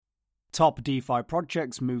Top DeFi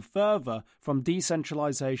projects move further from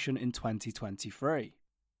decentralization in 2023.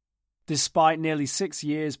 Despite nearly 6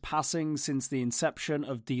 years passing since the inception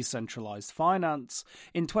of decentralized finance,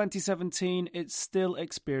 in 2017 it's still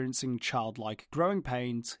experiencing childlike growing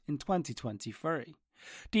pains in 2023.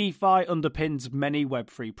 DeFi underpins many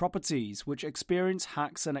Web3 properties which experience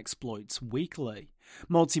hacks and exploits weekly.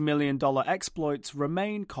 Multi-million-dollar exploits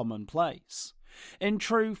remain commonplace. In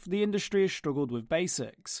truth, the industry has struggled with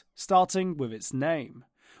basics, starting with its name.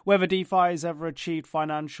 Whether DeFi has ever achieved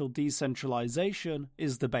financial decentralization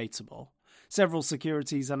is debatable. Several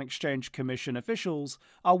Securities and Exchange Commission officials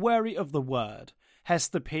are wary of the word.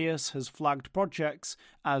 Hester Peirce has flagged projects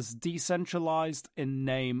as decentralized in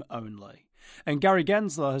name only, and Gary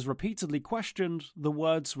Gensler has repeatedly questioned the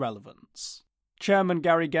word's relevance. Chairman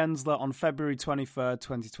Gary Gensler on February 23,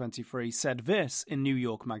 2023 said this in New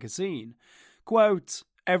York Magazine, quote,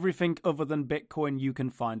 "Everything other than Bitcoin you can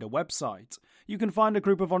find a website. You can find a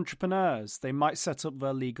group of entrepreneurs. They might set up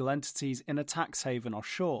their legal entities in a tax haven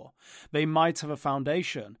offshore. They might have a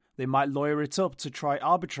foundation. They might lawyer it up to try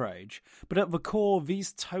arbitrage. But at the core,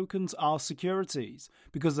 these tokens are securities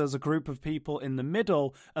because there's a group of people in the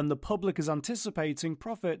middle and the public is anticipating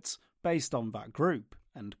profits based on that group."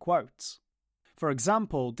 End quote. For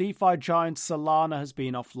example, DeFi giant Solana has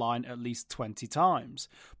been offline at least 20 times,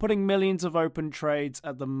 putting millions of open trades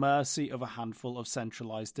at the mercy of a handful of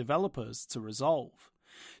centralized developers to resolve.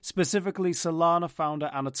 Specifically, Solana founder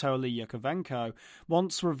Anatoly Yakovenko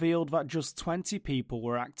once revealed that just 20 people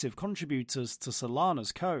were active contributors to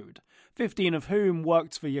Solana's code, 15 of whom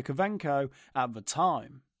worked for Yakovenko at the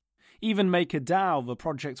time. Even MakerDAO, the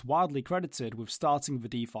project widely credited with starting the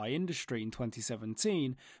DeFi industry in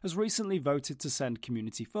 2017, has recently voted to send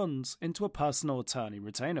community funds into a personal attorney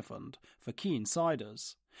retainer fund for key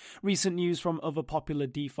insiders. Recent news from other popular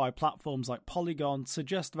DeFi platforms like Polygon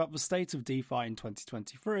suggest that the state of DeFi in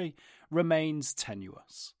 2023 remains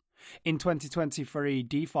tenuous. In 2023,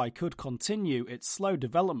 DeFi could continue its slow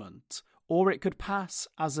development, or it could pass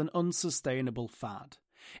as an unsustainable fad.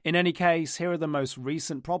 In any case, here are the most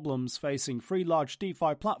recent problems facing three large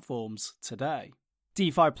DeFi platforms today.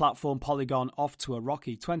 DeFi platform Polygon off to a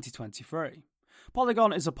rocky 2023.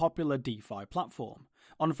 Polygon is a popular DeFi platform.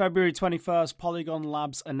 On February 21st, Polygon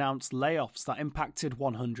Labs announced layoffs that impacted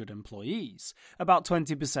 100 employees, about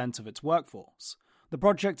 20% of its workforce. The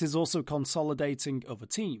project is also consolidating other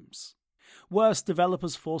teams. Worse,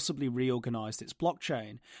 developers forcibly reorganized its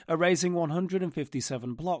blockchain, erasing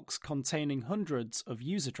 157 blocks containing hundreds of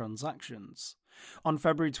user transactions. On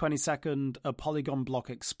February 22nd, a Polygon block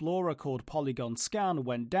explorer called Polygon Scan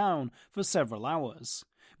went down for several hours.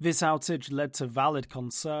 This outage led to valid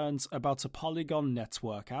concerns about a Polygon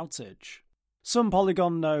network outage. Some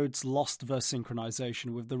Polygon nodes lost their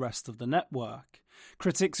synchronization with the rest of the network.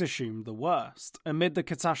 Critics assumed the worst. Amid the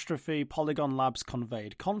catastrophe, Polygon Labs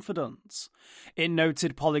conveyed confidence. It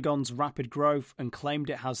noted Polygon's rapid growth and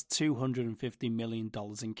claimed it has $250 million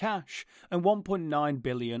in cash and $1.9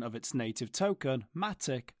 billion of its native token,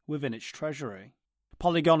 Matic, within its treasury.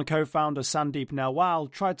 Polygon co-founder Sandeep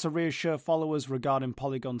Nawal tried to reassure followers regarding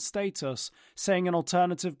Polygon's status, saying an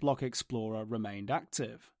alternative block explorer remained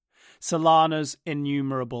active. Solana's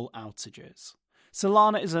innumerable outages.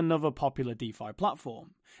 Solana is another popular DeFi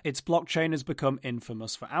platform. Its blockchain has become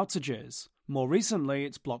infamous for outages. More recently,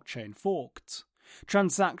 its blockchain forked.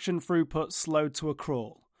 Transaction throughput slowed to a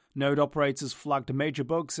crawl. Node operators flagged major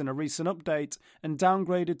bugs in a recent update and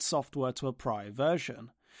downgraded software to a prior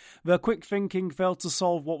version. Their quick thinking failed to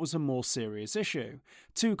solve what was a more serious issue.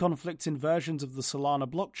 Two conflicting versions of the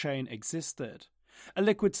Solana blockchain existed. A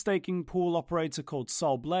liquid staking pool operator called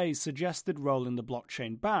Solblaze suggested rolling the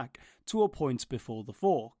blockchain back to a point before the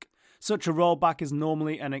fork. Such a rollback is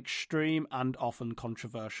normally an extreme and often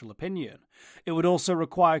controversial opinion. It would also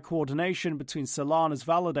require coordination between Solana's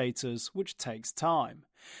validators, which takes time.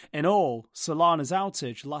 In all, Solana's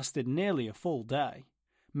outage lasted nearly a full day.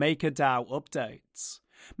 MakerDAO updates.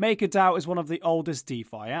 MakerDAO is one of the oldest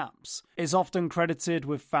DeFi apps. It's often credited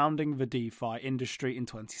with founding the DeFi industry in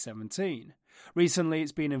 2017. Recently,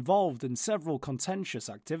 it's been involved in several contentious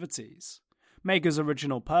activities. Maker's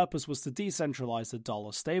original purpose was to decentralize the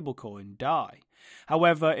dollar stablecoin, DAI.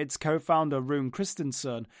 However, its co-founder Rune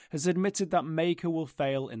Christensen has admitted that Maker will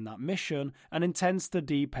fail in that mission and intends to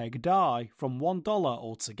depeg DAI from $1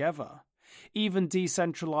 altogether. Even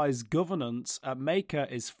decentralized governance at Maker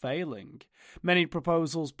is failing. Many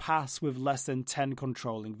proposals pass with less than 10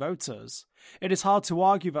 controlling voters. It is hard to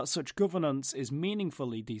argue that such governance is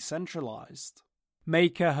meaningfully decentralized.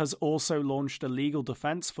 Maker has also launched a legal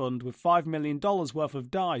defense fund with $5 million worth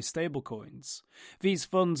of DAI stablecoins. These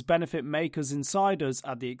funds benefit Maker's insiders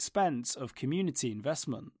at the expense of community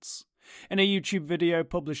investments. In a YouTube video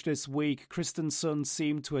published this week, Christensen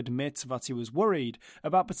seemed to admit that he was worried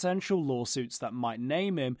about potential lawsuits that might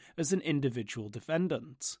name him as an individual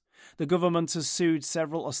defendant. The government has sued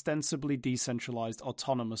several ostensibly decentralized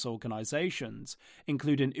autonomous organizations,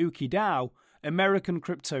 including UkiDAO, American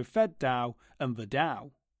Crypto Fed DAO, and the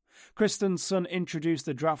DAO. Christensen introduced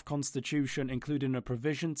a draft constitution including a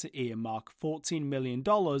provision to earmark $14 million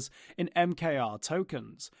in MKR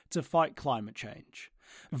tokens to fight climate change.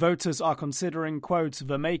 Voters are considering, quote,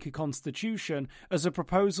 the Maker Constitution as a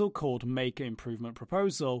proposal called Maker Improvement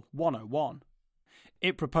Proposal 101.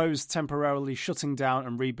 It proposed temporarily shutting down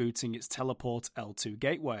and rebooting its Teleport L2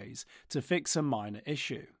 gateways to fix a minor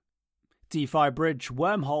issue. DeFi bridge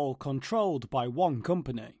Wormhole controlled by one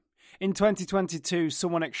company. In 2022,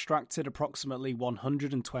 someone extracted approximately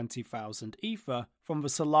 120,000 Ether from the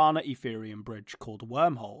Solana Ethereum bridge called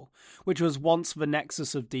Wormhole, which was once the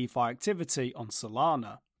nexus of DeFi activity on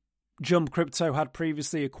Solana. Jump Crypto had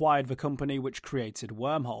previously acquired the company which created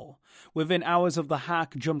Wormhole. Within hours of the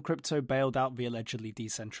hack, Jump Crypto bailed out the allegedly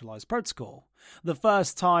decentralized protocol. The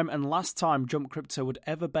first time and last time Jump Crypto would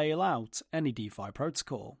ever bail out any DeFi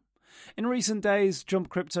protocol. In recent days, Jump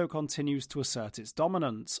Crypto continues to assert its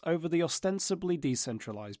dominance over the ostensibly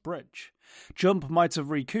decentralized bridge. Jump might have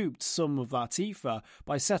recouped some of that Ether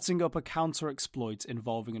by setting up a counter-exploit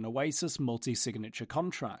involving an Oasis multi-signature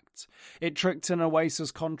contract. It tricked an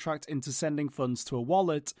Oasis contract into sending funds to a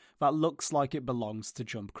wallet that looks like it belongs to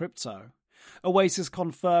Jump Crypto. Oasis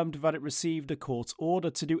confirmed that it received a court order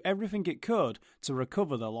to do everything it could to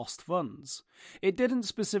recover the lost funds. It didn't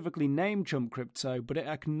specifically name Jump Crypto, but it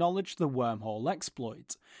acknowledged the Wormhole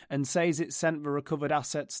exploit and says it sent the recovered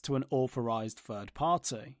assets to an authorized third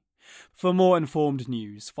party. For more informed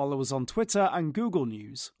news, follow us on Twitter and Google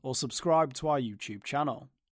News, or subscribe to our YouTube channel.